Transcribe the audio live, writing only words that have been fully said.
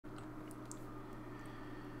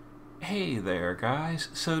Hey there guys,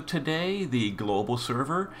 so today the global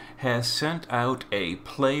server has sent out a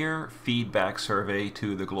player feedback survey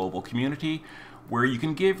to the global community where you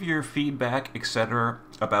can give your feedback, etc.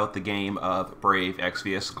 about the game of Brave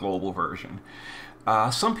Exvius global version.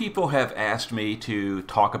 Some people have asked me to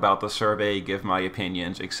talk about the survey, give my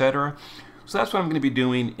opinions, etc. So that's what I'm going to be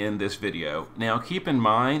doing in this video. Now keep in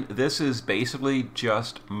mind, this is basically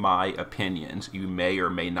just my opinions. You may or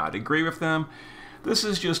may not agree with them. This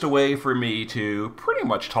is just a way for me to pretty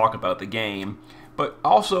much talk about the game, but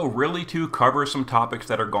also really to cover some topics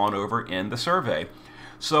that are gone over in the survey.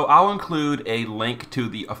 So I'll include a link to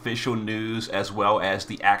the official news as well as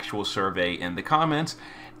the actual survey in the comments.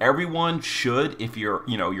 Everyone should, if you're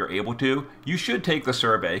able to, you should take the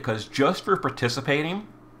survey, because just for participating,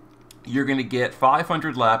 you're going to get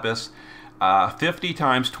 500 lapis, 50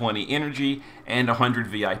 times 20 energy, and 100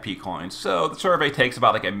 VIP coins. So the survey takes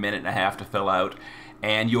about like a minute and a half to fill out,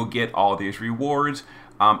 and you'll get all these rewards.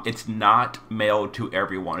 It's not mailed to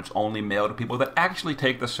everyone. It's only mailed to people that actually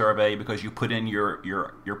take the survey, because you put in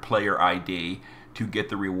your player ID to get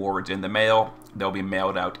the rewards in the mail. They'll be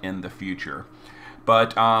mailed out in the future.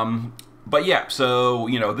 But yeah, so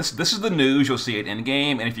this is the news. You'll see it in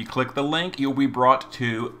game, and if you click the link, you'll be brought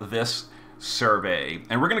to this survey,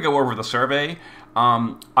 and we're going to go over the survey.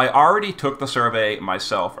 I already took the survey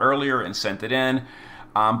myself earlier and sent it in,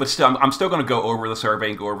 but still, I'm still going to go over the survey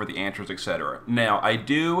and go over the answers, etc. Now, I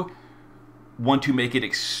do want to make it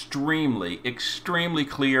extremely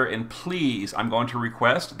clear, and please, I'm going to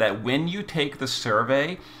request that when you take the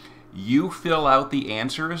survey, you fill out the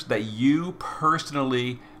answers that you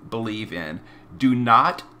personally believe in. Do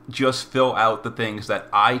not just fill out the things that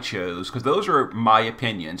I chose, because those are my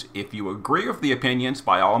opinions. If you agree with the opinions,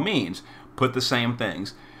 by all means, put the same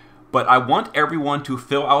things. But I want everyone to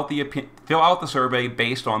fill out the survey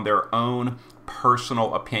based on their own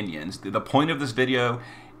personal opinions. The point of this video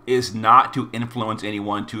is not to influence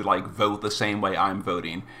anyone to vote the same way I'm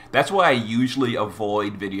voting. That's why I usually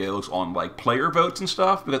avoid videos on player votes and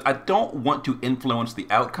stuff, because I don't want to influence the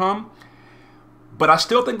outcome. But I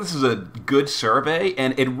still think this is a good survey,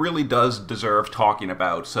 and it really does deserve talking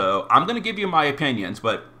about. So I'm going to give you my opinions,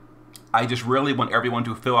 but I just really want everyone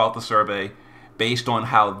to fill out the survey based on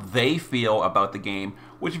how they feel about the game,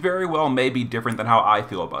 which very well may be different than how I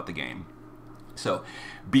feel about the game. So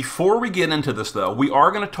before we get into this, though, we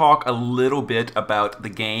are going to talk a little bit about the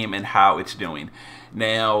game and how it's doing.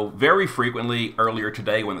 Now, very frequently earlier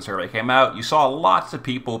today when the survey came out, you saw lots of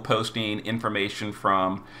people posting information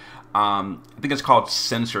from I think it's called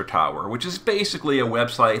Sensor Tower, which is basically a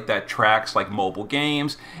website that tracks mobile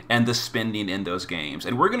games and the spending in those games.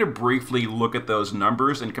 And we're going to briefly look at those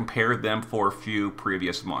numbers and compare them for a few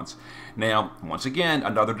previous months. Now, once again,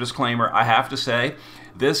 another disclaimer, I have to say,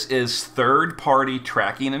 this is third-party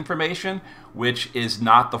tracking information, which is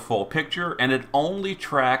not the full picture, and it only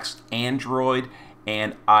tracks Android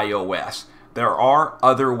and iOS. There are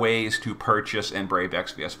other ways to purchase in Brave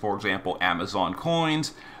Exvius. For example, Amazon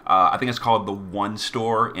coins. I think it's called the One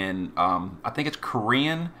Store in, I think it's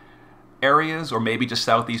Korean areas, or maybe just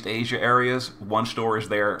Southeast Asia areas. One Store is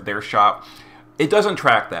their shop. It doesn't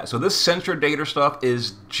track that. So this sensor data stuff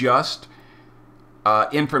is just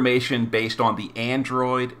information based on the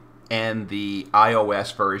Android and the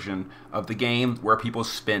iOS version of the game where people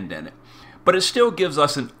spend in it. But it still gives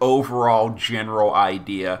us an overall general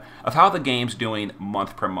idea of how the game's doing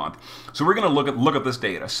month per month. So we're going to look at this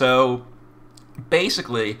data. So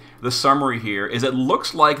basically, the summary here is it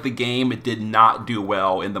looks like the game did not do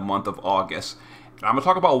well in the month of August. And I'm going to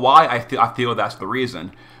talk about why I feel that's the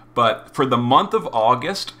reason. But for the month of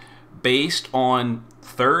August, based on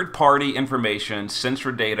third-party information,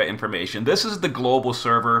 sensor data information, this is the global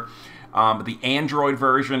server, the Android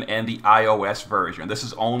version and the iOS version. This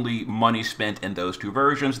is only money spent in those two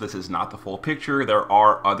versions. This is not the full picture. There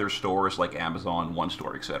are other stores like Amazon, One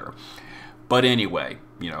Store, etc. But anyway,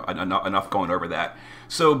 enough going over that.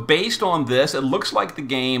 So based on this, it looks like the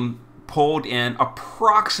game pulled in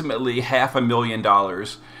approximately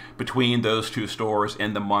 $500,000 between those two stores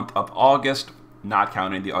in the month of August, not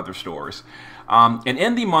counting the other stores. And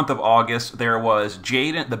in the month of August, there was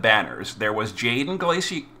the banners. There was Jade and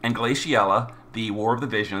Glaciella, the War of the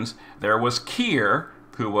Visions. There was Kier,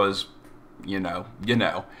 who was,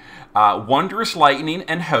 Wondrous Lightning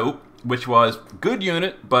and Hope, which was good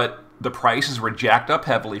unit, but the prices were jacked up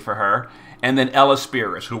heavily for her. And then Ella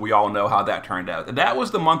Spirits, who we all know how that turned out. That was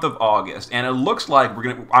the month of August, and it looks like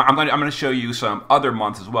I'm gonna show you some other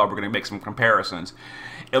months as well. We're gonna make some comparisons.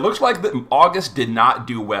 It looks like August did not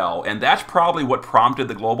do well, and that's probably what prompted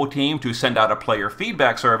the global team to send out a player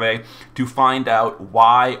feedback survey to find out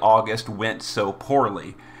why August went so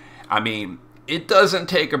poorly. I mean, it doesn't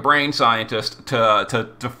take a brain scientist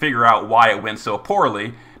to figure out why it went so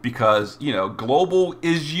poorly, because, you know, global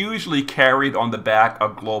is usually carried on the back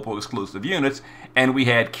of global exclusive units, and we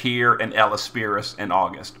had Kier and Ellis in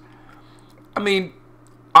August. I mean,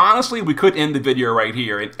 honestly, we could end the video right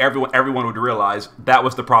here, and everyone would realize that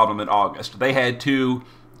was the problem in August. They had 2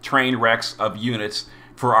 train wrecks of units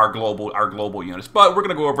for our global units. But we're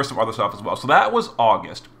going to go over some other stuff as well. So that was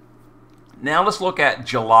August. Now let's look at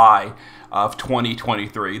July of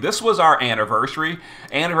 2023. This was our anniversary.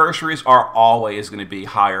 Anniversaries are always going to be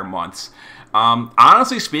higher months.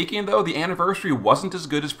 Honestly speaking, though, the anniversary wasn't as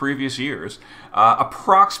good as previous years.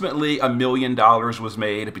 Approximately $1 million was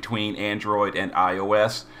made between Android and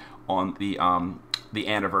iOS on the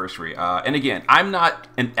anniversary. And again, I'm not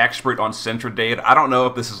an expert on Centra data. I don't know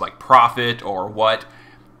if this is like profit or what.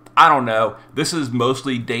 I don't know. This is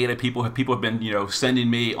mostly data people have been, you know, sending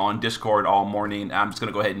me on Discord all morning. I'm just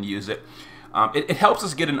going to go ahead and use it. It helps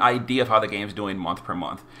us get an idea of how the game's doing month per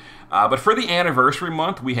month. But for the anniversary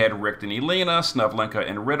month, we had Richt and Elena, Snuvlenka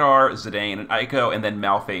and Ridar, Zidane and Aiko, and then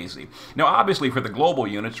Malphasy. Now, obviously, for the global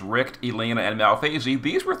units, Richt, Elena, and Malphasy,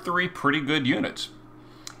 these were 3 pretty good units.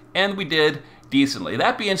 And we did decently.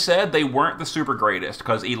 That being said, they weren't the super greatest,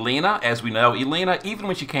 because Elena, as we know, Elena, even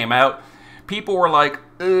when she came out, people were like,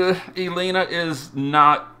 Elena is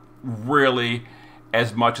not really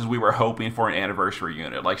as much as we were hoping for an anniversary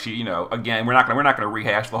unit. Like, she, you know, again, we're not gonna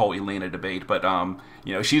rehash the whole Elena debate, but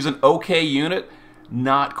you know, she's an okay unit,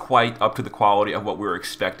 not quite up to the quality of what we were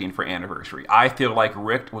expecting for anniversary. I feel like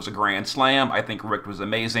Richt was a grand slam. I think Richt was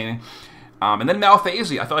amazing, and then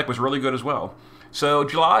Malphasy I felt like was really good as well. So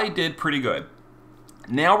July did pretty good.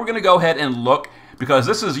 Now we're gonna go ahead and look, because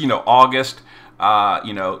this is, you know, August.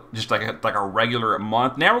 You know, just like a regular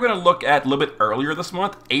month. Now we're going to look at a little bit earlier this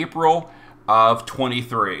month, April of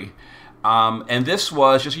 23. And this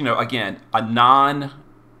was just, you know, again, a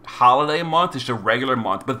non-holiday month, just a regular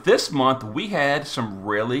month. But this month, we had some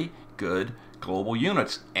really good global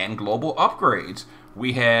units and global upgrades.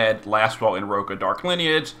 We had Lastwell and Roka Dark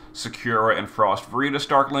Lineage, Sakura and Frost Veritas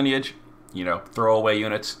Dark Lineage, you know, throwaway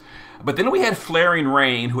units. But then we had Flaring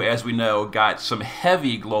Rain, who, as we know, got some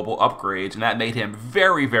heavy global upgrades, and that made him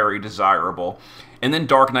very, very desirable. And then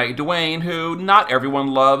Dark Knight Dwayne, who not everyone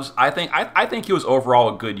loves. I think he was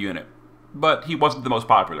overall a good unit, but he wasn't the most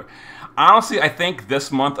popular. Honestly, I think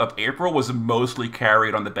this month of April was mostly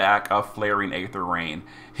carried on the back of Flaring Aether Rain.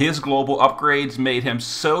 His global upgrades made him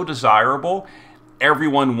so desirable,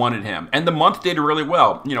 everyone wanted him. And the month did really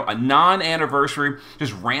well. You know, a non-anniversary,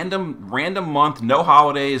 just random month, no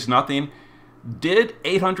holidays, nothing, did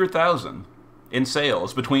 800,000 in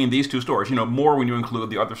sales between these 2 stores. You know, more when you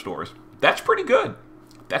include the other stores. That's pretty good.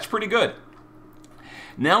 That's pretty good.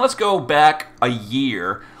 Now let's go back a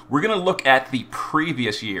year. We're going to look at the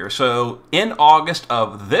previous year. So in August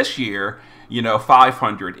of this year, you know,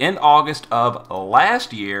 500. In August of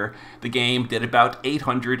last year, the game did about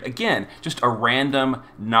 800. Again, just a random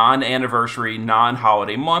non-anniversary,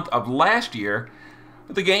 non-holiday month of last year.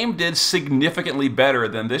 The game did significantly better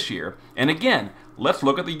than this year. And again, let's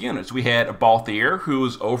look at the units. We had Balthier, who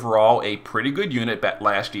was overall a pretty good unit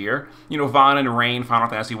last year. You know, Vaughn and Rain, Final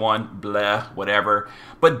Fantasy 1, blah, whatever.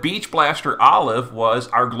 But Beach Blaster Olive was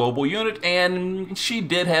our global unit, and she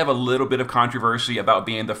did have a little bit of controversy about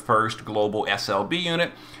being the first global SLB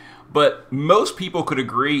unit. But most people could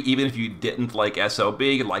agree, even if you didn't like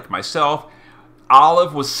SLB, like myself,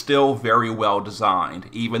 Olive was still very well designed.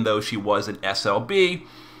 Even though she was an SLB,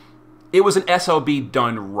 it was an SLB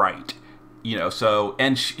done right. You know, so,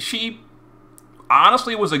 and she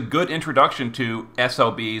honestly was a good introduction to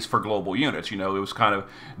SLBs for global units. You know, it was kind of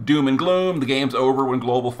doom and gloom. The game's over when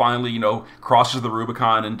global finally, you know, crosses the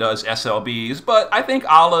Rubicon and does SLBs. But I think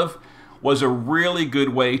Olive was a really good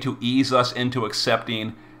way to ease us into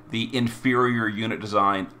accepting the inferior unit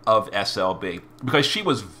design of SLB, because she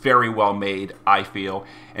was very well made, I feel,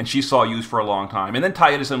 and she saw use for a long time. And then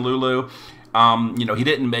Titus and Lulu, you know, he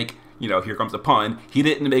didn't make, you know, here comes the pun, he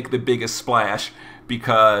didn't make the biggest splash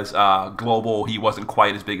because global, he wasn't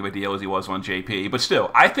quite as big of a deal as he was on JP. But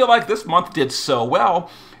still, I feel like this month did so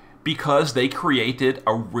well because they created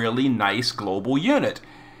a really nice global unit.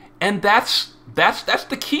 And that's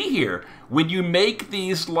the key here. When you make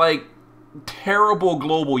these, like, terrible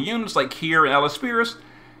global units like Kier and Ellis,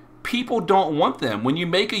 people don't want them. When you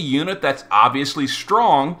make a unit that's obviously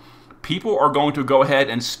strong, people are going to go ahead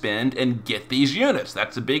and spend and get these units.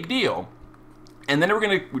 That's a big deal. And then we're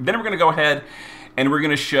gonna go ahead and we're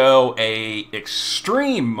gonna show a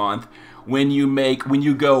extreme month when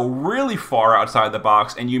you go really far outside the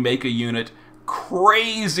box and you make a unit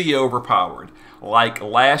crazy overpowered. like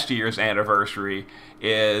last year's anniversary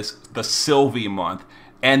is the Sylvie month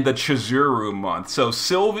and the Chizuru month. So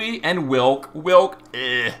Sylvie and Wilk,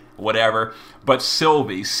 whatever, but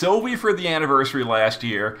Sylvie for the anniversary last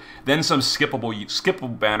year. Then some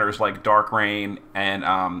skippable banners like Dark Rain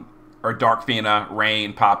and or Dark Fina,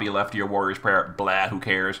 Rain, Poppy, Left Your Warrior's Prayer, blah, who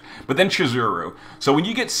cares? But then Chizuru. So when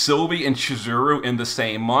you get Sylvie and Chizuru in the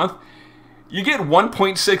same month, you get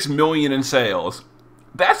 1.6 million in sales.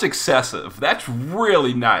 That's excessive. That's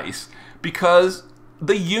really nice because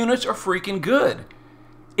the units are freaking good.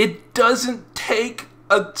 It doesn't take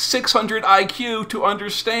a 600 IQ to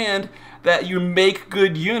understand that you make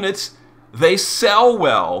good units, they sell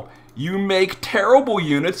well. You make terrible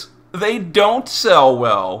units, they don't sell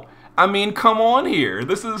well. I mean, come on here.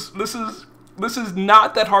 This is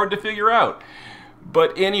not that hard to figure out.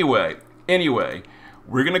 But anyway,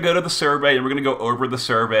 we're going to go to the survey, and we're going to go over the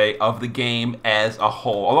survey of the game as a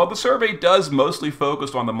whole. Although the survey does mostly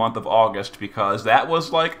focus on the month of August, because that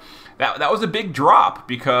was like that was a big drop,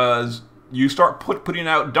 because you start putting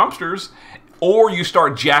out dumpsters, or you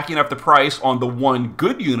start jacking up the price on the one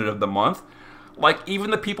good unit of the month. Like, even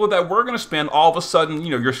the people that were going to spend, all of a sudden, you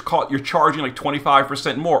know, you're charging like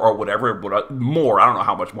 25% more or whatever, more. I don't know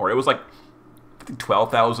how much more. It was like, I think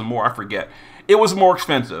 12,000 more. I forget. It was more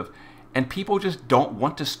expensive, and people just don't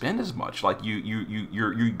want to spend as much. Like,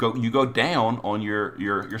 you go down on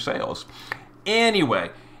your sales. Anyway,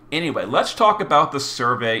 let's talk about the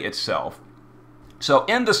survey itself. So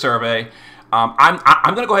in the survey, I'm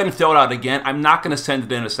going to go ahead and fill it out again. I'm not going to send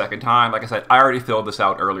it in a second time. Like I said, I already filled this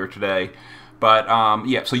out earlier today. But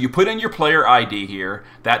yeah, so you put in your player ID here.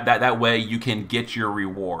 That way you can get your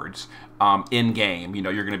rewards in game. You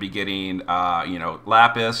know, you're going to be getting you know,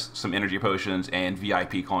 lapis, some energy potions, and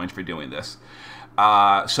VIP coins for doing this.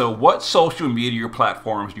 So what social media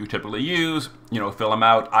platforms do you typically use? You know, fill them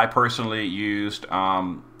out. I personally used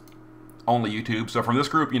only YouTube. So from this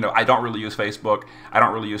group, you know, I don't really use Facebook. I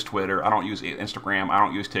don't really use Twitter. I don't use Instagram. I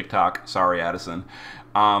don't use TikTok. Sorry, Addison.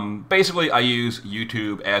 Basically, I use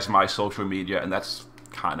YouTube as my social media, and that's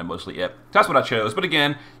kind of mostly it. That's what I chose. But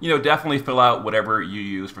again, you know, definitely fill out whatever you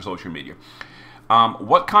use for social media.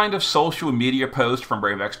 What kind of social media post from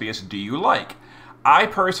Brave XPS do you like? I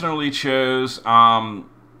personally chose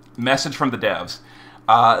message from the devs.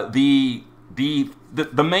 The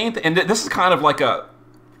main thing, and this is kind of like a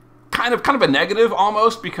kind of a negative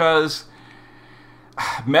almost, because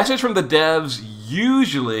message from the devs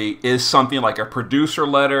usually is something like a producer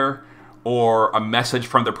letter or a message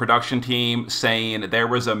from the production team saying there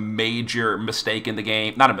was a major mistake in the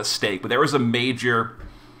game. Not a mistake, but there was a major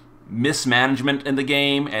mismanagement in the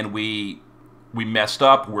game, and we messed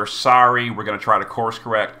up. We're sorry. We're going to try to course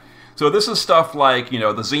correct. So this is stuff like, you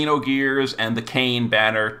know, the Xenogears and the Kane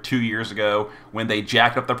banner 2 years ago when they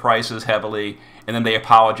jacked up the prices heavily, and then they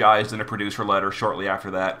apologized in a producer letter shortly after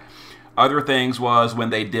that. Other things was when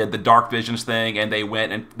they did the Dark Visions thing, and they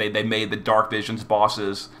went and they made the Dark Visions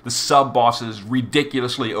bosses, the sub-bosses,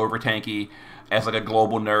 ridiculously over-tanky as like a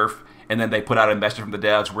global nerf, and then they put out a message from the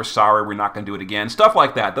devs, we're sorry, we're not going to do it again. Stuff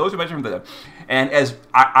like that. Those are messages from the devs. And as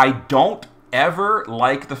I don't ever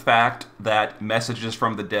like the fact that messages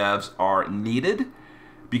from the devs are needed,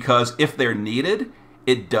 because if they're needed,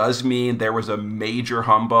 it does mean there was a major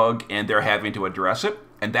humbug and they're having to address it,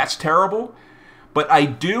 and that's terrible. But I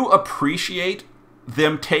do appreciate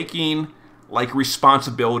them taking like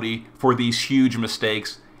responsibility for these huge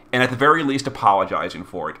mistakes, and at the very least apologizing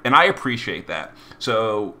for it, and I appreciate that.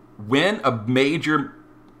 So when a major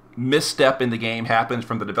misstep in the game happens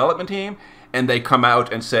from the development team and they come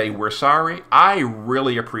out and say, we're sorry, I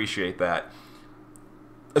really appreciate that,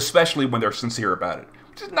 especially when they're sincere about it.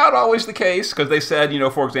 Which is not always the case, because they said, you know,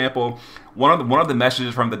 for example, one of the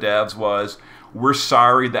messages from the devs was, we're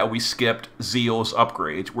sorry that we skipped Zeal's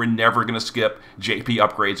upgrades. We're never going to skip JP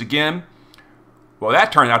upgrades again. Well,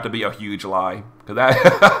 that turned out to be a huge lie, because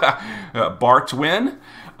that Bart's win.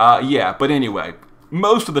 Yeah, but anyway,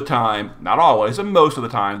 most of the time, not always, but most of the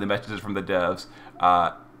time, the messages from the devs,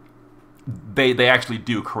 they actually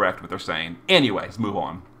do correct what they're saying. Anyway, let's move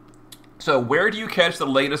on. So where do you catch the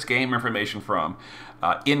latest game information from?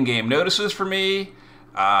 In-game notices for me,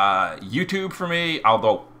 YouTube for me,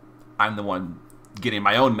 although I'm the one getting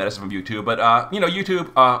my own medicine from YouTube, but you know,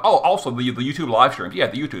 YouTube. Oh, also the YouTube live streams. Yeah,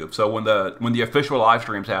 the YouTube. So when the official live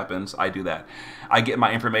streams happens, I do that. I get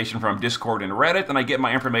my information from Discord and Reddit, and I get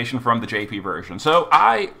my information from the JP version. So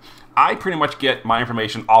I pretty much get my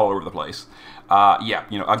information all over the place. Yeah,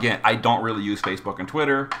 you know, again, I don't really use Facebook and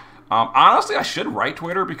Twitter. Honestly, I should write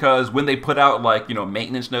Twitter, because when they put out, like, you know,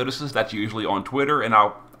 maintenance notices, that's usually on Twitter, and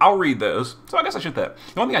I'll read those. So I guess I should that.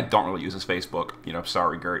 The only thing I don't really use is Facebook. You know,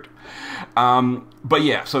 sorry, Gert. But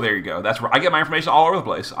yeah, so there you go. That's where I get my information all over the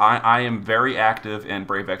place. I am very active in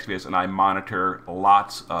Brave Exvius, and I monitor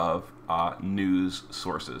lots of news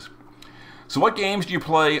sources. So what games do you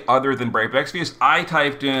play other than Brave Exvius? I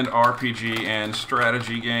typed in RPG and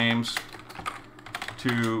strategy games.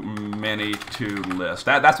 Too many to list.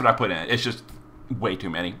 That's what I put in. It's just way too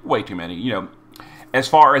many. Way too many. You know, as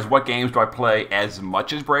far as what games do I play as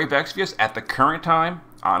much as Brave Exvius at the current time,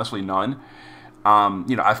 honestly, none.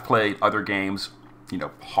 You know, I've played other games, you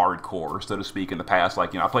know, hardcore, so to speak, in the past.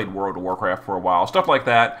 Like, you know, I played World of Warcraft for a while, stuff like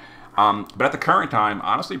that. But at the current time,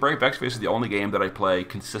 honestly, Brave Exvius is the only game that I play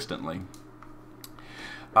consistently.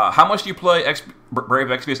 How much do you play Brave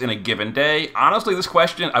Exvius in a given day? Honestly, this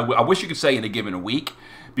question, I wish you could say in a given week,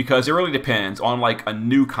 because it really depends. On like a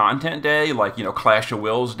new content day, like, you know, Clash of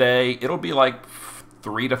Wills day, it'll be like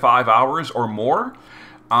 3 to 5 hours or more.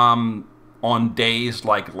 On days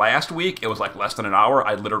like last week, it was like less than an hour.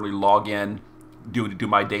 I literally log in, do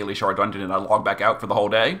my daily shard dungeon, and I log back out for the whole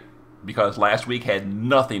day, because last week had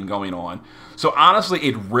nothing going on. So honestly,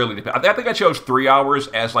 it really depends. I think I chose 3 hours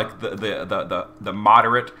as like the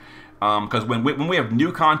moderate, because when we have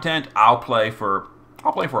new content, I'll play for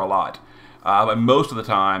a lot. But most of the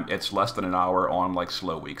time, it's less than an hour on like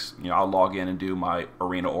slow weeks. You know, I'll log in and do my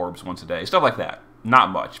arena orbs once a day, stuff like that. Not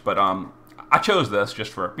much, but I chose this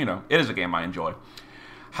just for, you know, it is a game I enjoy.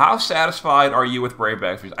 How satisfied are you with Brave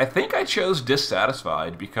Exvius? I think I chose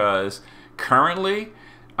dissatisfied, because currently,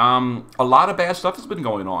 a lot of bad stuff has been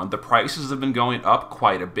going on. The prices have been going up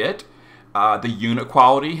quite a bit. The unit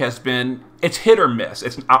quality has been, it's hit or miss.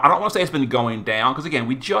 I don't want to say it's been going down, because again,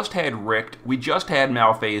 we just had Richt, we just had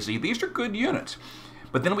Malphasy. These are good units.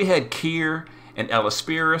 But then we had Kier and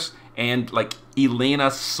Elisperis and like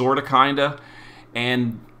Elena, sorta, kinda.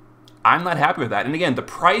 And I'm not happy with that. And again, the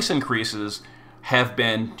price increases have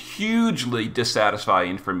been hugely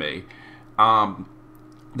dissatisfying for me.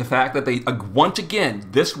 The fact that they, once again,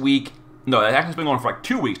 this week, no, that actually has been going on for like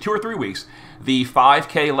 2 weeks, 2 or 3 weeks, the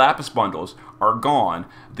 5K Lapis bundles are gone.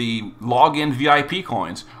 The login VIP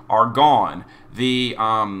coins are gone. The,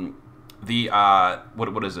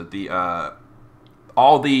 what is it?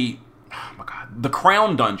 All the, oh my God, the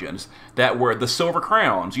crown dungeons that were the silver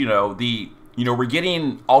crowns, you know, we're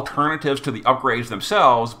getting alternatives to the upgrades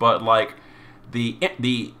themselves, but like the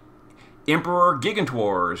Emperor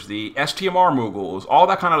Gigantors, the STMR Moogles, all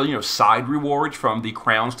that kind of, you know, side rewards from the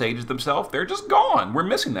crown stages themselves, they're just gone. We're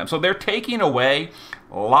missing them. So they're taking away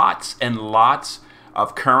lots and lots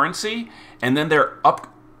of currency, and then they're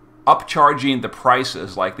upcharging the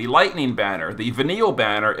prices. Like the Lightning Banner, the Vanille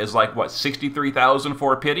Banner is like what, 63,000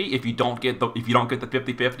 for a pity if you don't get the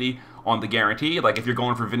 50/50 on the guarantee. Like if you're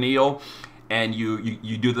going for Vanille and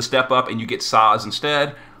you do the step up and you get Saz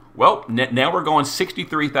instead. Well, now we're going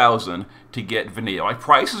 63,000 to get Vanille. Like,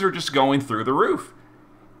 prices are just going through the roof.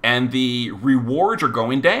 And the rewards are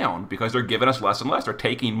going down because they're giving us less and less. They're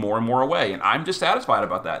taking more and more away. And I'm dissatisfied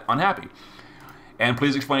about that. Unhappy. And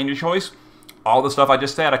please explain your choice. All the stuff I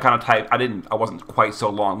just said, I kind of typed, I wasn't quite so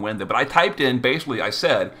long-winded, but I typed in, basically I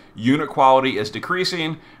said, unit quality is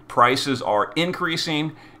decreasing, prices are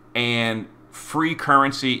increasing, and free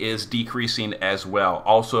currency is decreasing as well.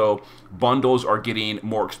 Also, bundles are getting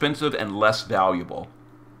more expensive and less valuable.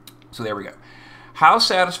 So there we go. How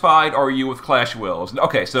satisfied are you with Clash of Wills?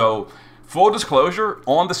 Okay, so full disclosure,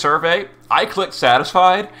 on the survey, I clicked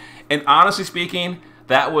satisfied, and honestly speaking,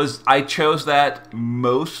 I chose that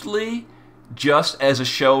mostly just as a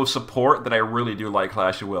show of support that I really do like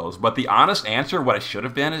Clash of Wills. But the honest answer, what I should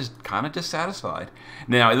have been, is kind of dissatisfied.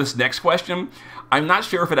 Now, this next question, I'm not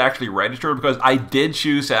sure if it actually registered because I did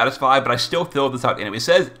choose satisfied, but I still filled this out anyway. It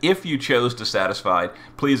says, if you chose dissatisfied,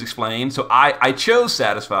 please explain. So I chose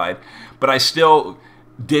satisfied, but I still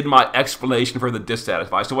did my explanation for the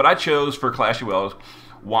dissatisfied. So what I chose for Clash of Wills,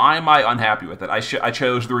 why am I unhappy with it? I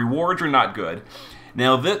chose the rewards are not good.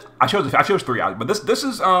 Now, I chose 3 out, but this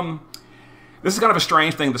is kind of a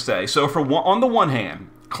strange thing to say. So on the one hand,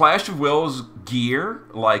 Clash of Wills gear,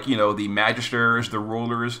 like, you know, the Magisters, the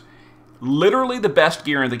Rulers, literally the best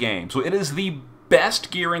gear in the game. So it is the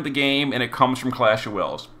best gear in the game, and it comes from Clash of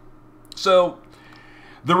Wills. So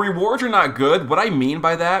the rewards are not good. What I mean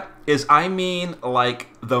by that is I mean like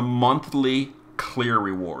the monthly clear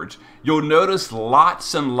rewards. You'll notice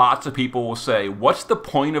lots and lots of people will say, what's the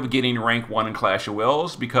point of getting rank 1 in Clash of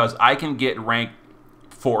Wills? Because I can get rank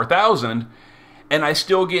 4,000 and I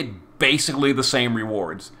still get basically the same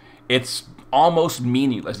rewards. It's almost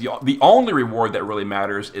meaningless. The only reward that really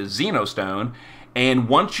matters is Xenostone, and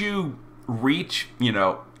once you reach, you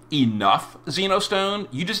know, enough Xenostone,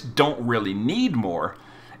 you just don't really need more.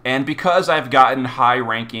 And because I've gotten high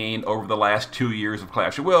ranking over the last 2 years of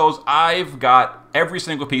Clash of Wills, I've got every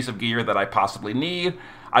single piece of gear that I possibly need.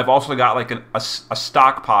 I've also got like a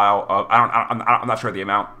stockpile of, I'm not sure the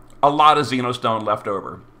amount, a lot of Xenostone left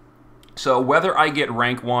over. So whether I get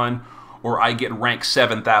rank 1 or I get rank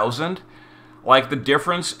 7,000, like the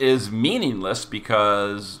difference is meaningless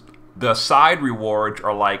because the side rewards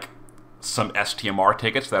are like some STMR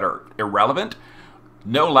tickets that are irrelevant,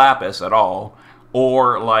 no lapis at all,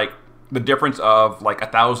 or like the difference of like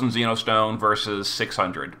 1,000 Xenostone versus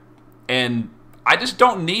 600. And I just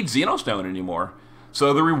don't need Xenostone anymore.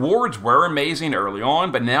 So the rewards were amazing early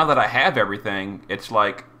on, but now that I have everything, it's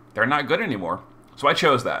like they're not good anymore. So I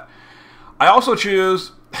chose that. I also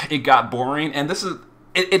choose It Got Boring, and this is,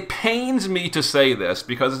 it pains me to say this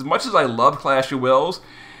because as much as I love Clash of Wills,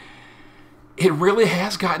 it really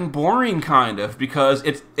has gotten boring, kind of, because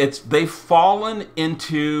they've fallen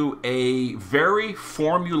into a very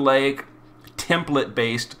formulaic,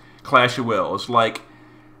 template-based Clash of Wills. Like,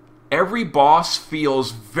 every boss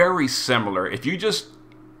feels very similar. If you just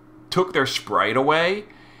took their sprite away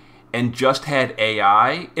and just had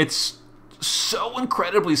AI, it's so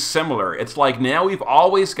incredibly similar. It's like now we've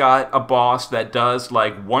always got a boss that does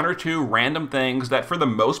like 1 or 2 random things that for the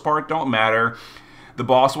most part don't matter. The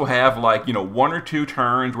boss will have like, 1 or 2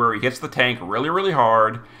 turns where he hits the tank really, really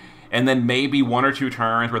hard, and then maybe 1 or 2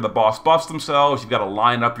 turns where the boss buffs themselves. You've got to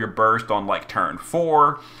line up your burst on like turn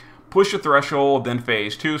 4, push a threshold, then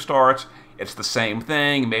phase 2 starts. It's the same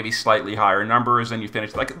thing, maybe slightly higher numbers, and you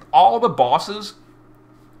finish. Like, all the bosses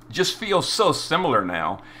just feel so similar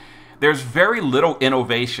now. There's very little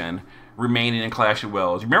innovation remaining in Clash of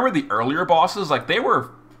Wills. Remember the earlier bosses? Like, they were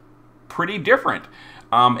pretty different.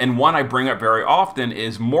 And one I bring up very often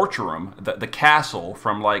is Morturum, the castle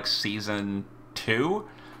from like season 2,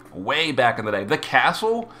 way back in the day. The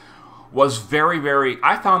castle was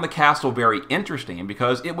I found the castle very interesting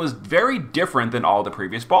because it was very different than all the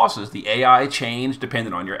previous bosses. The AI changed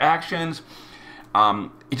depending on your actions.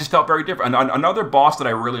 It just felt very different. Another boss that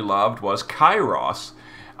I really loved was Kairos.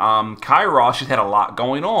 Kairos just had a lot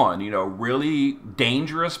going on, really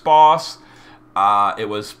dangerous boss. It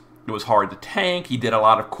was hard to tank. He did a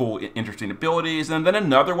lot of cool, interesting abilities. And then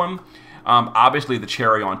another one, obviously the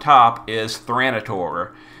cherry on top, is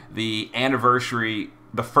Thanator, the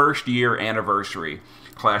first year anniversary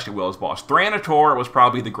Clash of Wills boss. Thanator was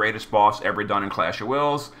probably the greatest boss ever done in Clash of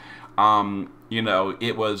Wills.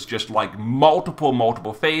 It was just like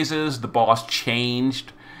multiple phases. The boss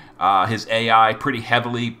changed his AI pretty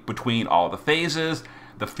heavily between all the phases.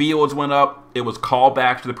 The fields went up. It was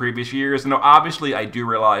callbacks to the previous years. Now, obviously, I do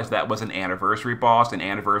realize that was an anniversary boss, and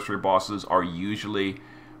anniversary bosses are usually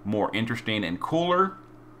more interesting and cooler.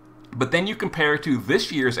 But then you compare it to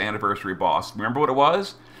this year's anniversary boss. Remember what it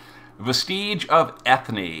was? Vestige of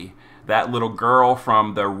Ethne, that little girl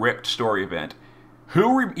from the Ripped story event.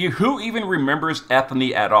 Who even remembers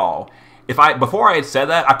Ethne at all? Before I had said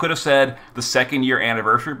that, I could have said the second year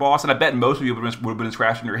anniversary boss, and I bet most of you would have been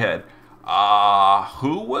scratching your head.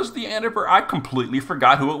 Who was the anniversary? I completely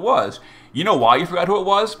forgot who it was. You know why you forgot who it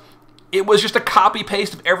was? It was just a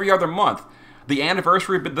copy-paste of every other month. The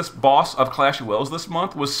anniversary of this boss of Clash of Wills this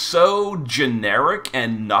month was so generic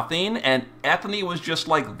and nothing, and Ethne was just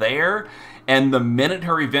like there, and the minute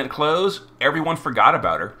her event closed, everyone forgot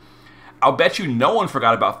about her. I'll bet you no one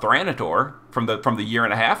forgot about Thanator from the year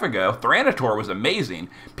and a half ago. Thanator was amazing.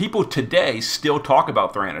 People today still talk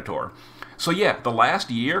about Thanator. So yeah, the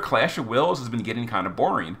last year, Clash of Wills has been getting kind of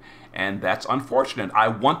boring, and that's unfortunate. I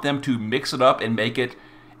want them to mix it up and make it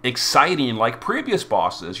exciting like previous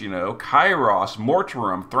bosses, Kairos,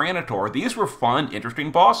 Morturum, Thanator. These were fun,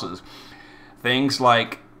 interesting bosses. Things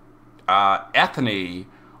like Ethne,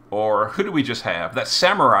 or who do we just have? That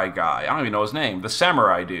samurai guy. I don't even know his name. The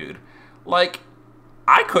samurai dude. Like,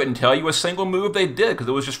 I couldn't tell you a single move they did because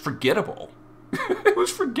it was just forgettable. It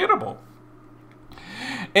was forgettable.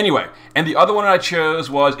 Anyway, and the other one I chose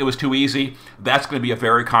it was too easy. That's going to be a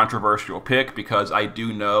very controversial pick because I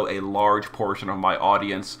do know a large portion of my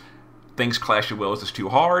audience thinks Clash of Wills is too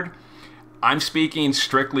hard. I'm speaking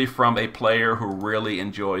strictly from a player who really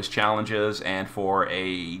enjoys challenges, and for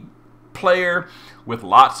a player with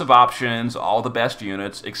lots of options, all the best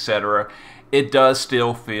units, etc., it does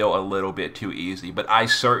still feel a little bit too easy. But I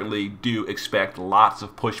certainly do expect lots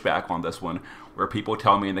of pushback on this one, where people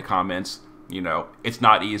tell me in the comments, it's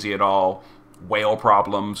not easy at all, whale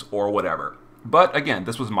problems, or whatever. But again,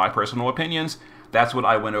 this was my personal opinions. That's what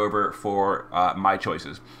I went over for my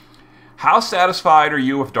choices. How satisfied are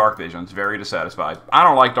you with Dark Visions? Very dissatisfied. I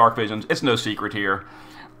don't like Dark Visions. It's no secret here.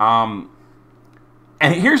 And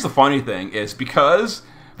here's the funny thing is because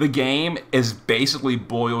the game is basically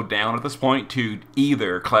boiled down at this point to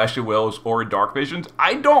either Clash of Wills or Dark Visions.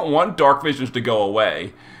 I don't want Dark Visions to go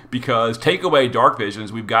away, because take away Dark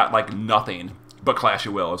Visions, we've got like nothing but Clash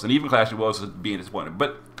of Wills, and even Clash of Wills is being disappointed.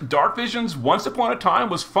 But Dark Visions, once upon a time,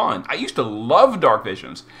 was fun. I used to love Dark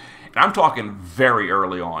Visions, and I'm talking very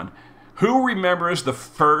early on. Who remembers the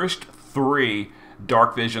first 3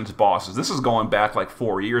 Dark Visions bosses? This is going back like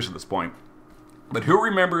 4 years at this point. But who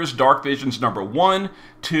remembers Dark Visions number 1,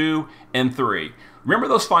 2, and 3? Remember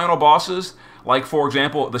those final bosses? Like, for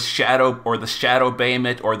example, the Shadow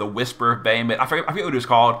Behemoth or the Whisper Behemoth. I forget what it was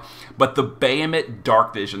called, but the Behemoth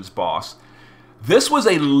Dark Visions boss. This was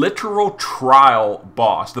a literal trial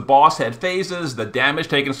boss. The boss had phases, the damage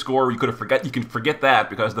taken score, you can forget that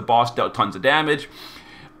because the boss dealt tons of damage.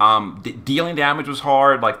 Dealing damage was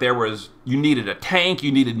hard. Like, you needed a tank,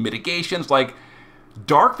 you needed mitigations. Like,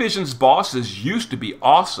 Dark Visions bosses used to be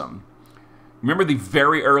awesome. Remember the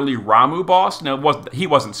very early Ramuh boss? No, he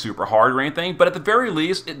wasn't super hard or anything, but at the very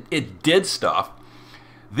least, it did stuff.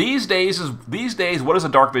 These days, what does a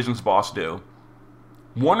Dark Visions boss do?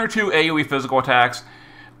 1 or 2 AoE physical attacks,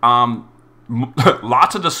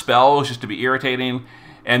 lots of dispels just to be irritating,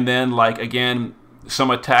 and then, like, again,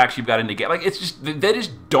 some attacks you've got to negate. Like, they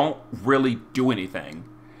just don't really do anything.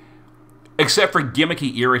 Except for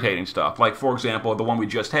gimmicky, irritating stuff. Like, for example, the one we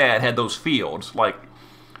just had those fields. Like,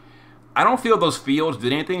 I don't feel those fields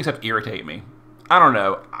did anything except irritate me. I don't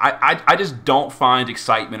know. I just don't find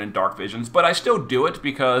excitement in Dark Visions, but I still do it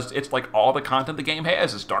because it's like all the content the game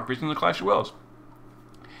has is Dark Visions and Clash of Wills.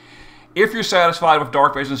 If you're satisfied with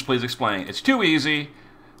Dark Visions, please explain. It's too easy.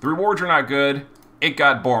 The rewards are not good. It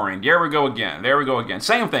got boring. There we go again. There we go again.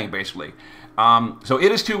 Same thing, basically. So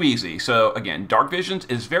it is too easy. So again, Dark Visions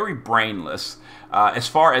is very brainless. As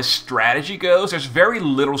far as strategy goes, there's very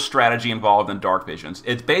little strategy involved in Dark Visions.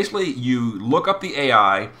 It's basically you look up the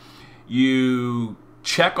AI, you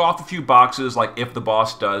check off a few boxes, like if the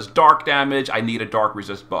boss does dark damage, I need a dark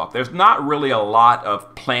resist buff. There's not really a lot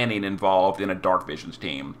of planning involved in a Dark Visions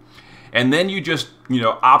team. And then you just,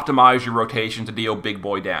 optimize your rotation to deal big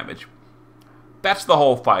boy damage. That's the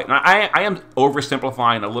whole fight. And I am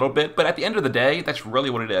oversimplifying a little bit, but at the end of the day, that's really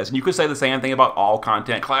what it is. And you could say the same thing about all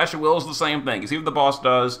content. Clash of Wills is the same thing. You see what the boss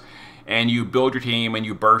does, and you build your team, and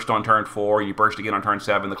you burst on turn 4, and you burst again on turn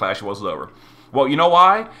 7, the Clash of Wills is over. Well, you know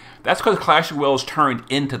why? That's because Clash of Wills turned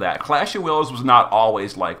into that. Clash of Wills was not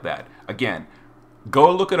always like that. Again,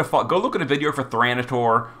 go look at a video for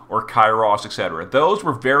Thanator or Kairos, etc. Those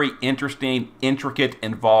were very interesting, intricate,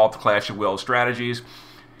 involved Clash of Wills strategies.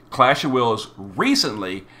 Clash of Wills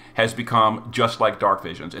recently has become just like Dark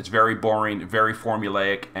Visions. It's very boring, very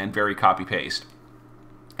formulaic, and very copy-paste.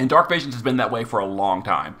 And Dark Visions has been that way for a long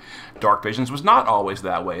time. Dark Visions was not always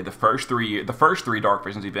that way. The first three Dark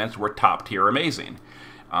Visions events were top-tier amazing.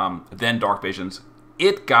 Then Dark Visions,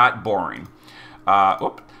 it got boring.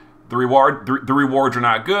 The rewards are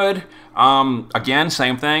not good. Again,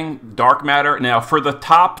 same thing. Dark matter. Now, for the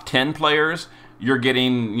top 10 players, you're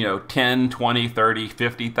getting, 10, 20, 30,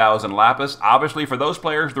 50,000 lapis. Obviously, for those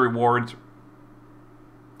players, the rewards,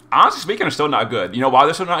 honestly speaking, are still not good. You know why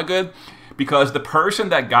they're still not good? Because the person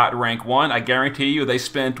that got rank 1, I guarantee you, they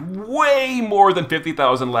spent way more than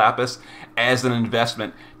 50,000 lapis as an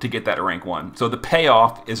investment to get that rank 1. So the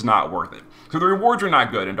payoff is not worth it. So the rewards are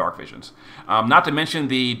not good in Dark Visions. Not to mention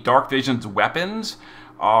the Dark Visions weapons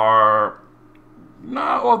are...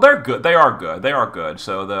 No, well, they're good. They are good. They are good.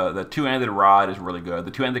 So the two-handed rod is really good.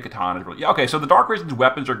 The two-handed katana is really... Yeah, okay, so the Dark Visions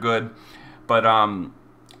weapons are good, but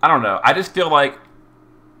I don't know. I just feel like...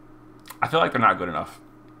 they're not good enough.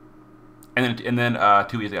 And then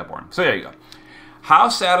too easy got born. So there you go. How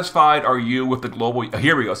satisfied are you with the global...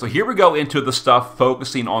 Here we go. So here we go into the stuff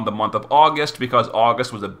focusing on the month of August, because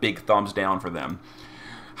August was a big thumbs down for them.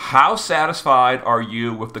 How satisfied are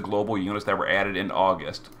you with the global units that were added in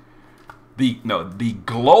August? The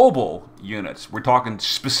global units. We're talking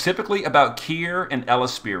specifically about Kier and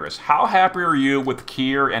Elisperis. How happy are you with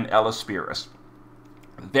Kier and Elisperis?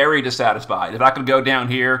 Very dissatisfied. If I could go down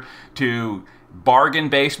here to bargain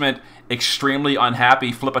basement, extremely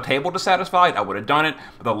unhappy, flip a table dissatisfied, I would have done it.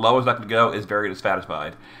 But the lowest I could go is very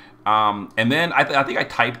dissatisfied. And then I think I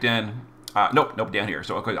typed in... nope, down here.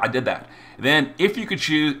 So okay, I did that. Then, if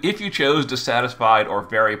you chose dissatisfied or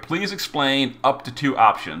very, please explain up to 2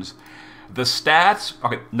 options. The stats,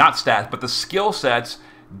 okay, not stats, but the skill sets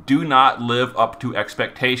do not live up to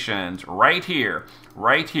expectations. Right here.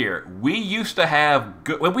 We used to have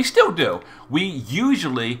good, well, we still do. We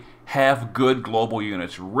usually have good global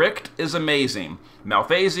units. Richt is amazing.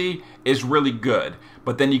 Malphase is really good.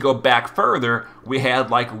 But then you go back further, we had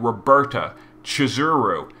like Roberta,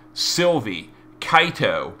 Chizuru, Sylvie,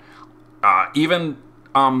 Kaito, even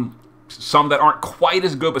some that aren't quite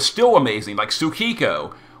as good but still amazing, like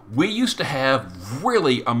Tsukiko. We used to have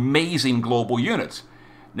really amazing global units.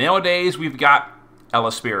 Nowadays, we've got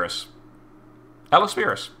Elespirus.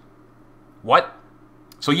 Elespirus. What?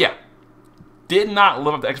 So yeah, did not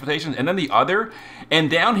live up to expectations. And then the other, and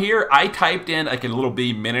down here, I typed in like a little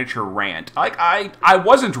B miniature rant. Like I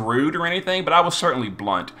wasn't rude or anything, but I was certainly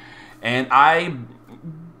blunt. And I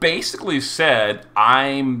basically said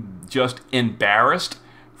I'm just embarrassed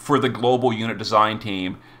for the global unit design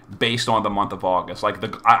team based on the month of August. Like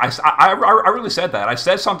I really said that. I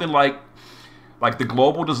said something like the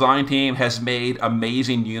global design team has made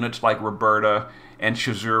amazing units like Roberta and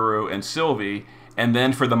Chizuru and Sylvie, and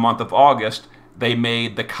then for the month of August, they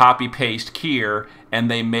made the copy-paste Kier, and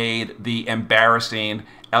they made the embarrassing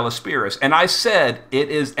Elespirus. And I said it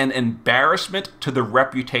is an embarrassment to the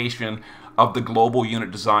reputation of the global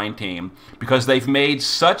unit design team because they've made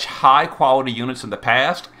such high-quality units in the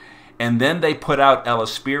past, and then they put out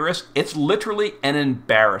Elespirus. It's literally an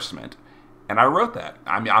embarrassment. And I wrote that.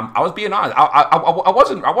 I mean, I was being honest. I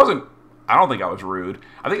wasn't. I don't think I was rude.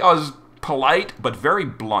 I think I was polite but very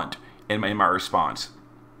blunt in my response.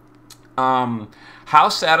 How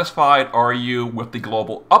satisfied are you with the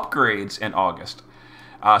global upgrades in August?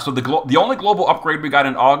 So the only global upgrade we got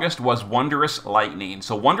in August was Wondrous Lightning.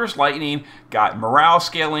 So Wondrous Lightning got morale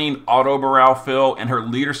scaling, auto morale fill, and her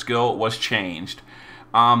leader skill was changed.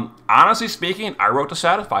 Honestly speaking, I wrote to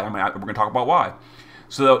satisfied. I mean, we're going to talk about why.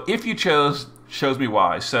 So if you shows me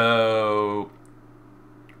why. So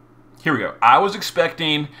here we go. I was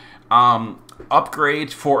expecting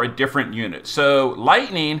upgrades for a different unit. So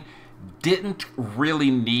Lightning didn't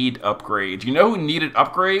really need upgrades. You know who needed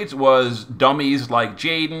upgrades was dummies like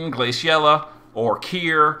Jaden, Glaciella, or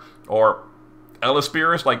Kier, or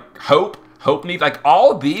Elespirus, like Hope. Hope needs, like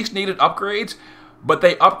all these needed upgrades, but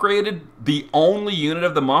they upgraded the only unit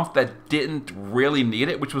of the month that didn't really need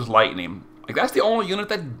it, which was Lightning. Like that's the only unit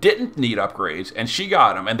that didn't need upgrades, and she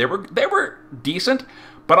got them, and they were decent.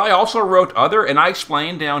 But I also wrote other, and I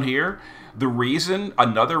explained down here the reason.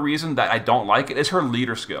 Another reason that I don't like it is her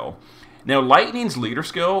leader skill. Now, Lightning's leader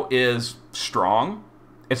skill is strong.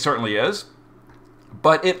 It certainly is.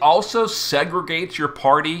 But it also segregates your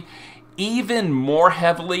party even more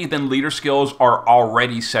heavily than leader skills are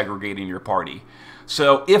already segregating your party.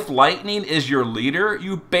 So if Lightning is your leader,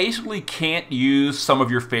 you basically can't use some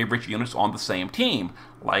of your favorite units on the same team,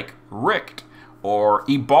 like Richt or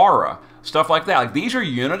Ibarra, stuff like that. Like these are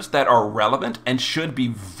units that are relevant and should be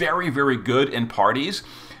very, very good in parties.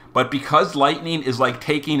 But because Lightning is like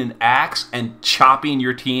taking an axe and chopping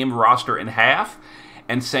your team roster in half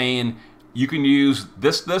and saying you can use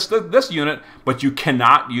this unit, but you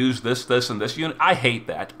cannot use this, and this unit, I hate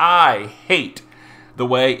that. I hate the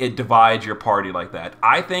way it divides your party like that.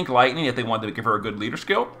 I think Lightning, if they wanted to give her a good leader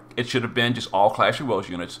skill, it should have been just all Clash of Wills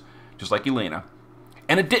units, just like Elena.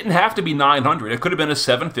 And it didn't have to be 900. It could have been a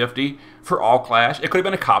 750 for all Clash. It could have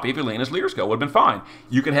been a copy of Elena's leader skill. It would have been fine.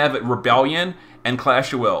 You could have it Rebellion and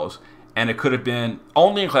Clash of Wills. And it could have been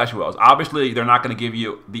only in Clash of Wills. Obviously, they're not going to give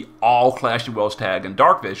you the all Clash of Wills tag in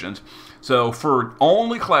Dark Visions. So for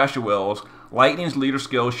only Clash of Wills, Lightning's leader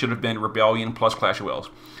skill should have been Rebellion plus Clash of Wills.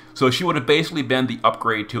 So she would have basically been the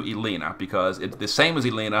upgrade to Elena because it's the same as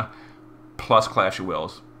Elena plus Clash of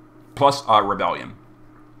Wills plus Rebellion.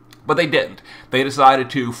 But they didn't. They decided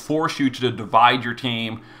to force you to divide your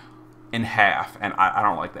team in half, and I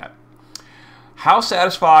don't like that. How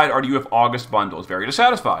satisfied are you with August bundles? Very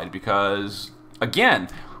dissatisfied because, again,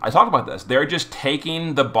 I talked about this. They're just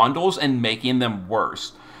taking the bundles and making them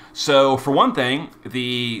worse. So, for one thing,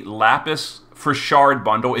 the Lapis for Shard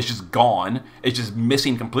bundle is just gone. It's just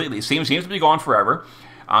missing completely. It seems to be gone forever.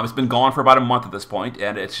 It's been gone for about a month at this point,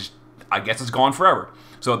 and it's just, I guess it's gone forever.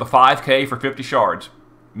 So, the 5K for 50 shards.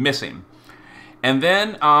 Missing. And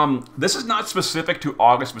then, this is not specific to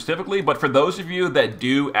August specifically, but for those of you that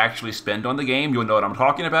do actually spend on the game, you'll know what I'm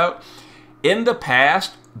talking about. In the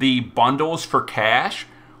past, the bundles for cash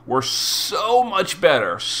were so much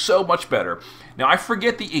better, so much better. Now, I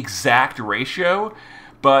forget the exact ratio,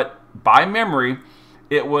 but by memory,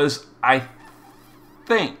 it was, I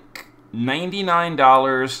think,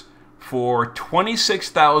 $99 for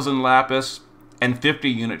 26,000 Lapis and 50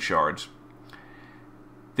 unit shards.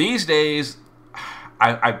 These days,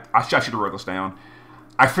 I should have wrote this down.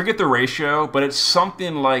 I forget the ratio, but it's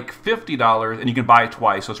something like $50, and you can buy it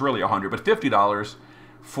twice, so it's really $100, but $50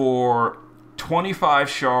 for 25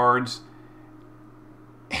 shards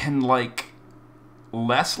and like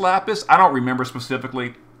less Lapis. I don't remember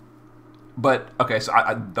specifically. But okay, so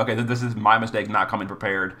okay, this is my mistake not coming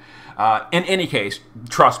prepared. In any case,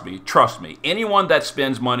 trust me. Anyone that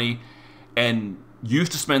spends money and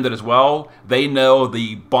used to spend it as well, they know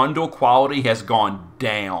the bundle quality has gone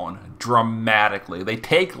down dramatically. They've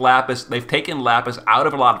taken lapis out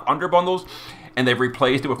of a lot of underbundles, and they've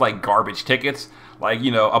replaced it with like garbage tickets. Like,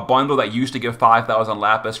 you know, a bundle that used to give 5,000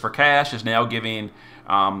 lapis for cash is now giving,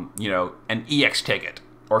 you know, an EX ticket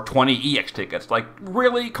or 20 EX tickets. Like,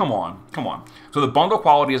 really? Come on. So the bundle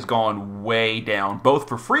quality has gone way down, both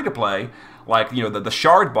for free to play, like, you know, the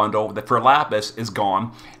shard bundle that for lapis is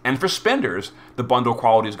gone, and for spenders, the bundle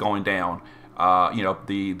quality is going down. You know,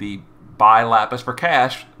 the buy lapis for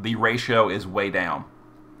cash, the ratio is way down.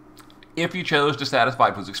 If you chose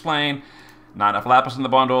Dissatisfied, please explain. Not enough lapis in the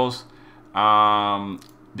bundles.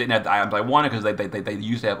 Didn't have the items I wanted because they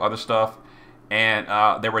used to have other stuff. And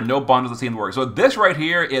there were no bundles that seemed to work. So this right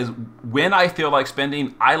here is when I feel like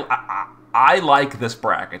spending. I like this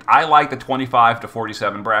bracket. I like the 25 to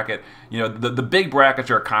 47 bracket. You know, the big brackets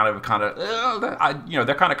are kind of you know,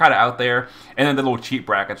 they're kind of out there, and then the little cheap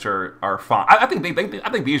brackets are fine. I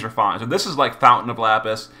think these are fine. So this is like Fountain of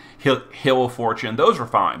Lapis, Hill of Fortune. Those are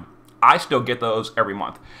fine. I still get those every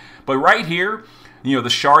month. But right here, you know, the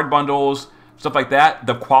shard bundles, stuff like that,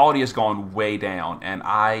 the quality has gone way down, and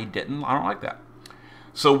I don't like that.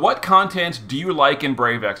 So what content do you like in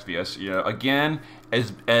Brave Exvius? You know, again,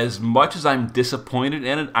 as much as I'm disappointed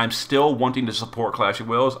in it, I'm still wanting to support Clash of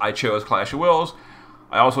Wills. I chose Clash of Wills.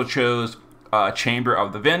 I also chose Chamber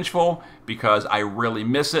of the Vengeful because I really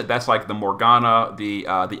miss it. That's like the Morgana, the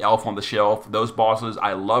Elf on the Shelf, those bosses.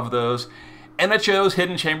 I love those. And I chose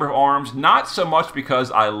Hidden Chamber of Arms, not so much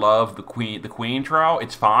because I love the Queen trial.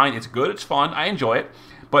 It's fine, it's good, it's fun, I enjoy it,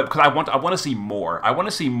 but because I want to see more. I want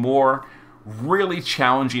to see more really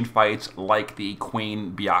challenging fights like the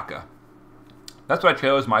Queen Biaka. That's what I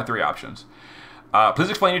chose, my three options. Please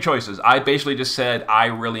explain your choices. I basically just said I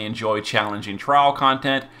really enjoy challenging trial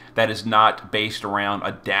content that is not based around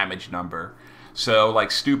a damage number. So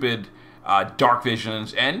like stupid Dark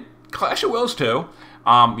Visions and Clash of Wills too.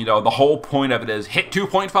 You know, the whole point of it is hit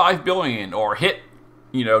 2.5 billion or hit,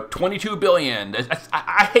 you know, 22 billion.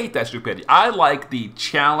 I hate that stupidity. I like the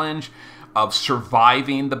challenge of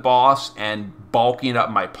surviving the boss and bulking up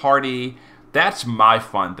my party. That's my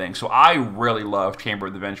fun thing. So I really love Chamber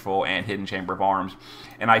of the Vengeful and Hidden Chamber of Arms.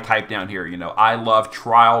 And I typed down here, you know, I love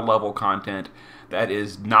trial level content that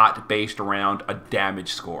is not based around a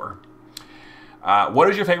damage score. What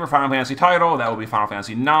is your favorite Final Fantasy title? That would be Final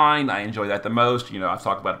Fantasy IX. I enjoy that the most. You know, I've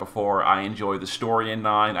talked about it before. I enjoy the story in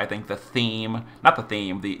IX. I think the theme, not the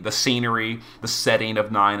theme, the scenery, the setting of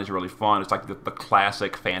IX is really fun. It's like the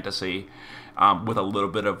classic fantasy with a little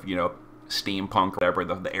bit of, you know, steampunk, whatever,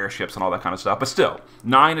 the airships and all that kind of stuff. But still,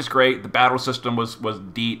 IX is great. The battle system was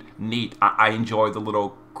neat. I enjoy the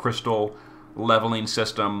little crystal leveling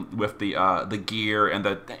system with the gear and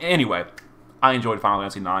the... Anyway, I enjoyed Final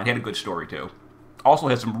Fantasy IX. It had a good story, too. Also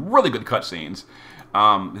had some really good cutscenes.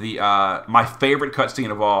 My favorite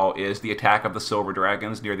cutscene of all is the attack of the Silver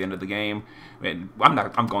Dragons near the end of the game. And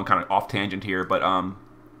I'm going kind of off tangent here, but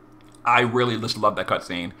I really just love that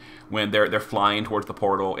cutscene when they're flying towards the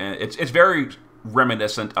portal, and it's very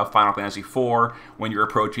reminiscent of Final Fantasy IV when you're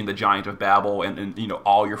approaching the Giant of Babel, and you know,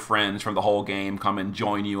 all your friends from the whole game come and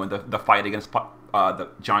join you in the fight against the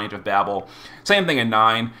Giant of Babel. Same thing in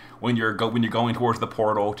IX when you're going towards the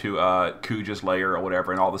portal to Kuja's lair or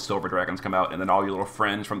whatever, and all the Silver Dragons come out, and then all your little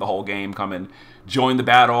friends from the whole game come and join the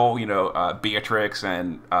battle. You know, Beatrix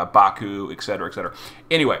and Baku, etc., etc.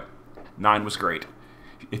 Anyway, IX was great.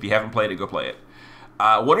 If you haven't played it, go play it.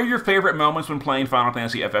 What are your favorite moments when playing Final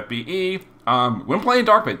Fantasy FFBE? When playing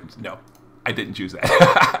Dark Visions? No, I didn't choose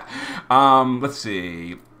that. Let's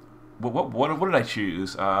see. What did I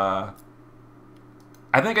choose?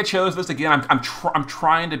 I think I chose this again. I'm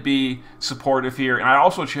trying to be supportive here, and I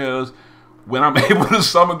also chose when I'm able to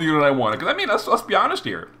summon the unit I wanted. Because I mean, let's be honest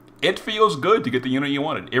here. It feels good to get the unit you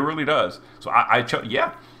wanted. It really does. So I chose.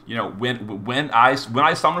 Yeah, you know, when I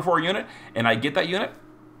summon for a unit and I get that unit,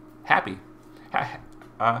 happy.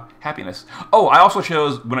 Happiness. Oh, I also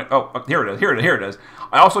chose here it is.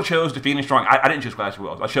 I also chose defeating strong. I didn't choose Clash of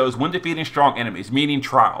Wills. I chose when defeating strong enemies, meaning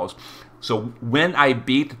trials. So when I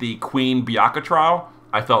beat the Queen Biaka trial,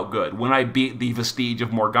 I felt good. When I beat the Vestige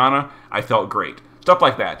of Morgana, I felt great. Stuff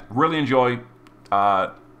like that. Really enjoy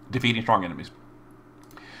defeating strong enemies.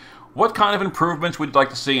 What kind of improvements would you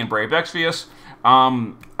like to see in Brave Exvius?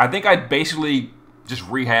 I think I'd basically just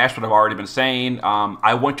rehash what I've already been saying.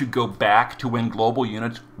 I want to go back to when global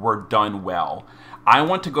units were done well. I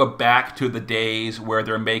want to go back to the days where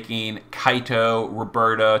they're making Kaito,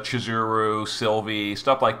 Roberta, Chizuru, Sylvie,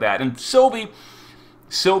 stuff like that. And Sylvie's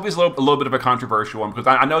a little bit of a controversial one because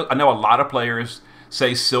I know a lot of players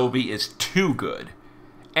say Sylvie is too good.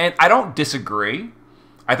 And I don't disagree.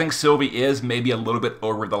 I think Sylvie is maybe a little bit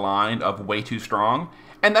over the line of way too strong.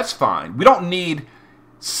 And that's fine. We don't need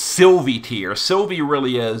Sylvie tier. Sylvie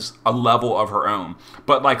really is a level of her own.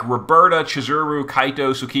 But like Roberta, Chizuru,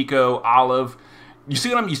 Kaito, Tsukiko, Olive, you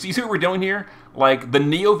see what we're doing here? Like the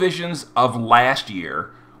Neo Visions of last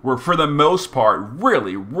year were for the most part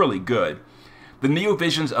really, really good. The Neo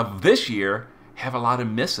Visions of this year have a lot of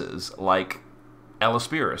misses, like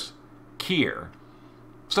Elaspiris, Kier,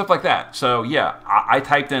 stuff like that. So yeah, I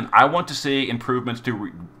typed in, I want to see improvements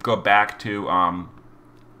to go back to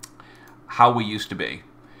how we used to be.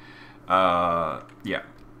 Yeah.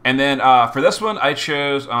 And then for this one, I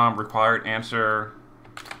chose required answer.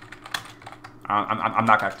 I'm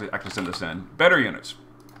not going to actually send this in. Better units.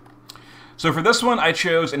 So for this one, I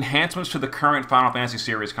chose enhancements to the current Final Fantasy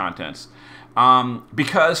series contents.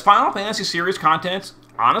 Because Final Fantasy series contents,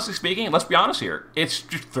 honestly speaking, let's be honest here, it's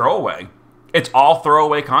just throwaway. It's all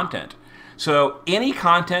throwaway content. So any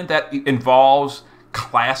content that involves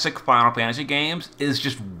classic Final Fantasy games is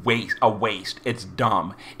just a waste. It's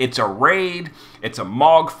dumb. It's a raid, it's a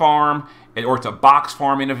Mog farm, or it's a box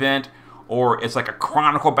farming event, or it's like a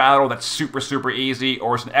chronicle battle that's super, super easy,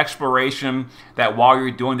 or it's an exploration that while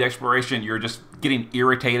you're doing the exploration, you're just getting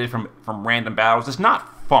irritated from random battles. It's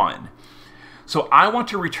not fun. So I want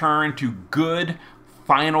to return to good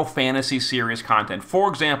Final Fantasy series content. For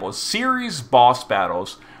example, series boss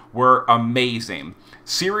battles were amazing.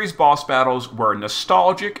 Series boss battles were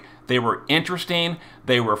nostalgic, they were interesting,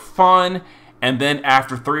 they were fun, and then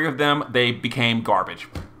after 3 of them, they became garbage.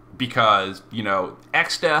 Because, you know,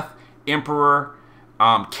 X-Death, Emperor,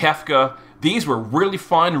 Kefka, these were really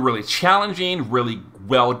fun, really challenging, really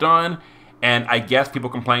well done, and I guess people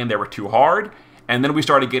complained they were too hard. And then we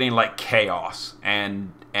started getting like Chaos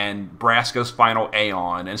and Braska's Final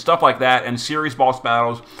Aeon and stuff like that, and series boss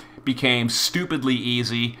battles became stupidly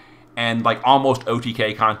easy and like almost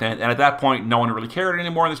OTK content, and at that point no one really cared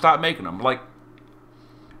anymore and they stopped making them. Like,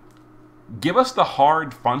 give us the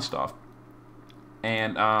hard fun stuff.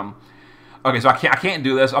 And okay, so I can't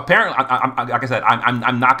do this. Apparently, like I said,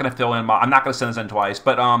 I'm not going to fill in. I'm not going to send this in twice.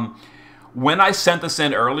 But when I sent this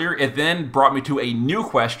in earlier, it then brought me to a new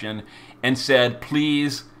question and said,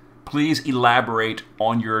 please elaborate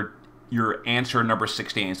on your answer number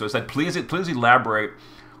 16. So it said, please elaborate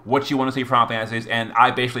what you want to see from Final Fantasies. And I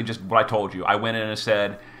basically just what I told you. I went in and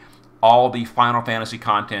said, all the Final Fantasy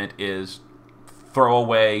content is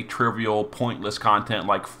throwaway, trivial, pointless content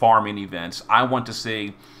like farming events. I want to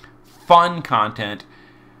see fun content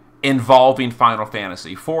involving Final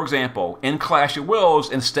Fantasy. For example, in Clash of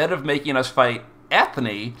Wills, instead of making us fight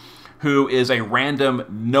Ethne, who is a random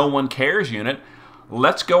no one cares unit,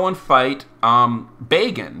 let's go and fight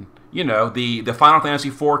Bagan. You know, the Final Fantasy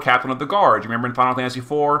IV Captain of the Guard. You remember in Final Fantasy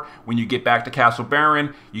IV, when you get back to Castle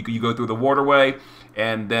Baron, you go through the waterway,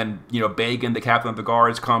 and then, you know, Bagan, the Captain of the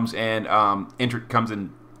Guards, comes and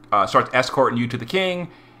starts escorting you to the king.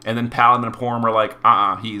 And then Paladin and Porum are like,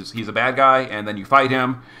 he's a bad guy, and then you fight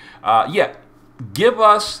him. Yeah, give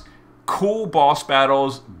us cool boss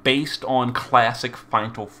battles based on classic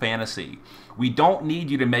Final Fantasy. We don't need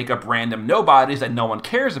you to make up random nobodies that no one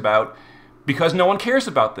cares about, because no one cares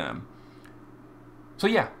about them. So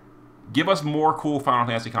yeah, give us more cool Final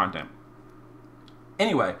Fantasy content.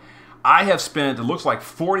 Anyway, I have spent, it looks like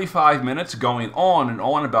 45 minutes going on and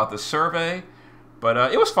on about this survey.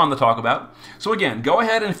 But it was fun to talk about. So again, go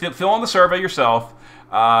ahead and fill in the survey yourself.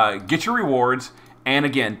 Get your rewards. And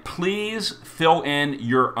again, please fill in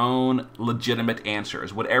your own legitimate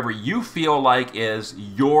answers. Whatever you feel like is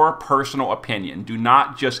your personal opinion. Do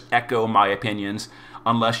not just echo my opinions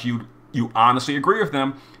unless you honestly agree with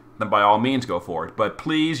them. Then by all means go for it. But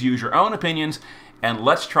please use your own opinions. And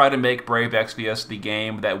let's try to make Brave Exvius the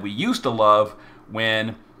game that we used to love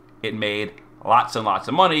when it made lots and lots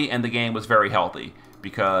of money, and the game was very healthy,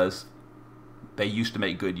 because they used to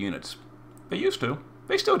make good units. They used to.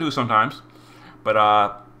 They still do sometimes.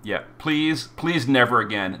 But, yeah, please never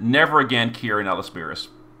again Kier and Elaspiris.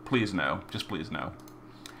 Please no. Just please no.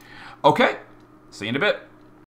 Okay, see you in a bit.